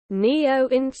Neo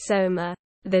Ntsoma,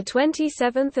 the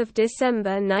 27th of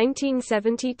December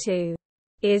 1972,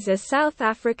 is a South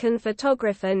African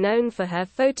photographer known for her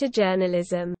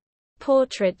photojournalism,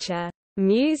 portraiture,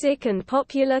 music and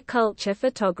popular culture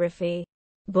photography.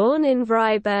 Born in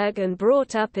Vryburg and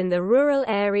brought up in the rural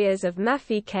areas of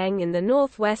Mafikeng in the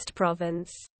Northwest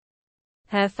Province.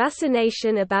 Her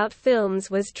fascination about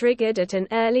films was triggered at an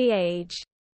early age.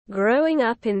 Growing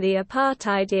up in the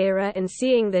apartheid era and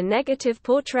seeing the negative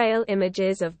portrayal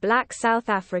images of black South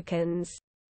Africans,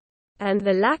 and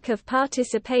the lack of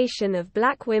participation of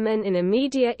black women in a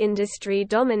media industry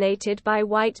dominated by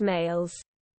white males.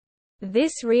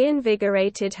 This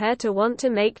reinvigorated her to want to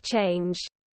make change.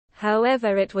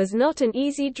 However, it was not an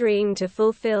easy dream to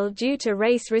fulfill due to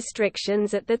race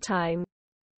restrictions at the time.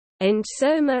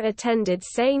 Ntsoma attended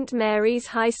St. Mary's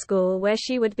High School where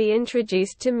she would be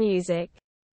introduced to music,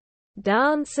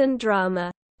 dance and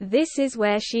drama. This is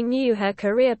where she knew her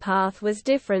career path was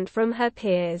different from her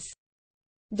peers.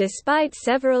 Despite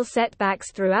several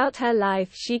setbacks throughout her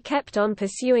life, she kept on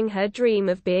pursuing her dream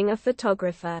of being a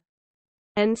photographer,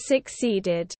 and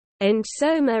succeeded.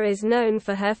 Ntsoma is known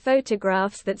for her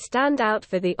photographs that stand out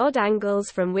for the odd angles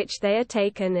from which they are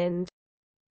taken and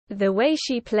the way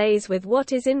she plays with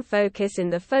what is in focus in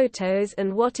the photos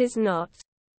and what is not.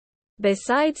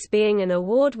 Besides being an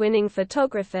award-winning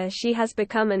photographer, she has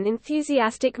become an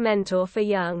enthusiastic mentor for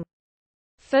young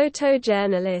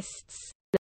photojournalists.